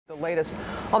The latest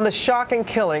on the shocking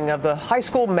killing of the high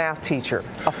school math teacher,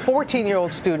 a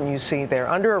 14-year-old student you see there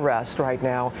under arrest right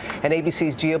now. And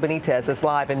ABC's Gio Benitez is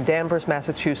live in Danvers,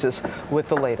 Massachusetts with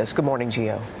the latest. Good morning,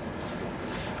 Gio.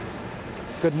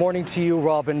 Good morning to you,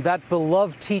 Robin. That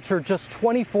beloved teacher, just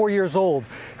 24 years old.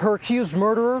 Her accused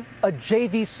murderer, a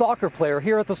JV soccer player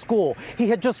here at the school. He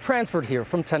had just transferred here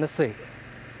from Tennessee.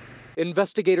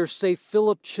 Investigators say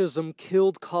Philip Chism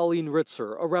killed Colleen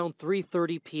Ritzer around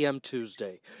 3:30 p.m.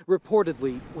 Tuesday,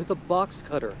 reportedly with a box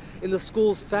cutter in the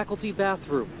school's faculty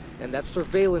bathroom, and that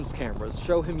surveillance cameras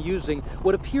show him using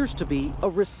what appears to be a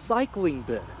recycling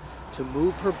bin to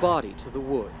move her body to the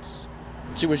woods.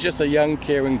 She was just a young,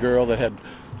 caring girl that had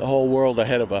the whole world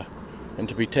ahead of her, and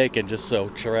to be taken just so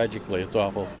tragically, it's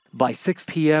awful. By 6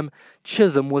 p.m.,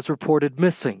 Chism was reported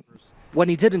missing. When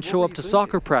he didn't show up to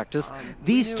soccer practice,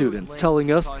 these students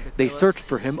telling us they searched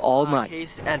for him all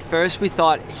night. At first, we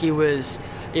thought he was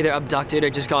either abducted or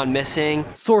just gone missing.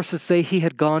 Sources say he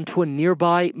had gone to a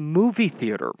nearby movie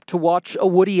theater to watch a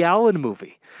Woody Allen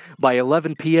movie. By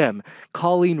 11 p.m.,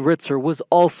 Colleen Ritzer was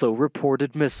also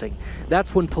reported missing.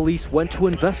 That's when police went to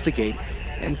investigate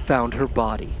and found her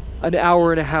body. An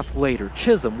hour and a half later,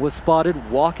 Chism was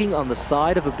spotted walking on the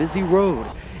side of a busy road,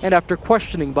 and after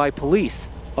questioning by police,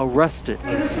 arrested.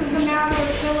 This is the matter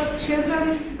with Philip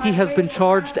Chism. He has been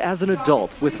charged as an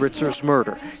adult with Ritzer's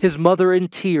murder. His mother in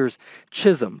tears,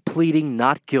 Chism pleading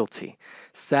not guilty.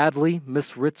 Sadly,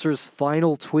 Miss Ritzer's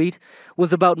final tweet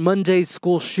was about Monday's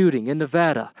school shooting in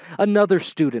Nevada, another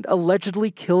student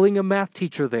allegedly killing a math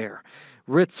teacher there.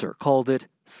 Ritzer called it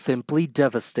simply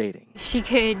devastating. She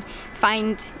could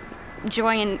find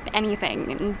joy in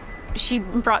anything, and she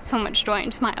brought so much joy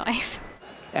into my life.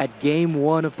 At Game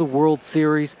 1 of the World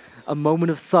Series, a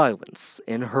moment of silence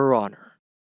in her honor.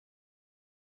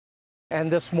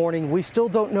 And this morning, we still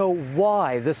don't know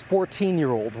why this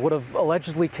 14-year-old would have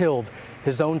allegedly killed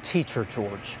his own teacher,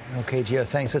 George. Okay, Gio,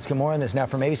 thanks. Let's get more on this now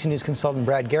from ABC News consultant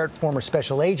Brad Garrett, former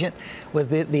special agent with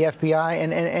the FBI.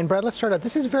 And Brad, let's start out.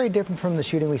 This is very different from the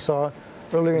shooting we saw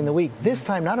earlier in the week. This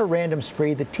time, not a random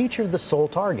spree, the teacher the sole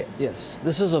target. Yes,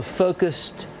 this is a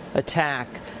focused attack.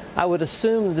 I would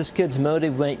assume that this kid's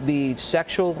motive might be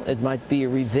sexual, it might be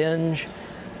revenge,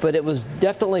 but it was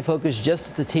definitely focused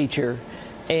just at the teacher.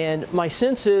 And my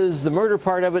sense is the murder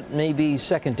part of it may be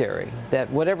secondary, that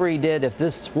whatever he did, if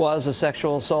this was a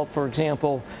sexual assault, for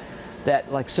example,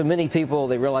 that like so many people,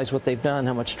 they realize what they've done,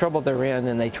 how much trouble they're in,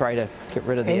 and they try to get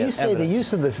rid of the evidence. And you say the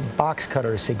use of this box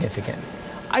cutter is significant.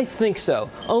 I think so,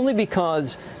 only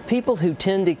because people who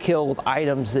tend to kill with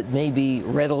items that may be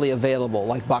readily available,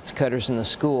 like box cutters in the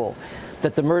school,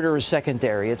 that the murder is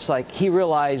secondary. It's like he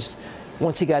realized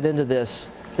once he got into this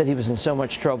that he was in so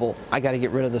much trouble, I got to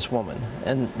get rid of this woman,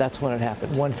 and that's when it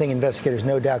happened. One thing investigators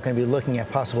no doubt going to be looking at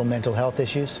possible mental health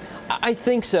issues? I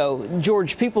think so.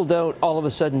 George, people don't all of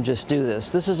a sudden just do this.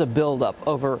 This is a buildup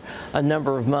over a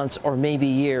number of months or maybe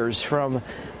years, from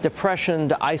depression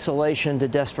to isolation to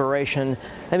desperation.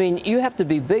 I mean, you have to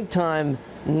be big time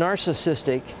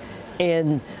narcissistic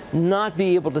and not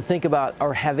be able to think about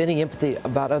or have any empathy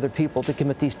about other people to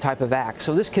commit these type of acts.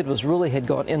 So this kid had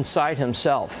gone inside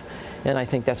himself, and I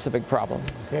think that's the big problem.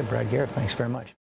 Okay, Brad Garrett, thanks very much.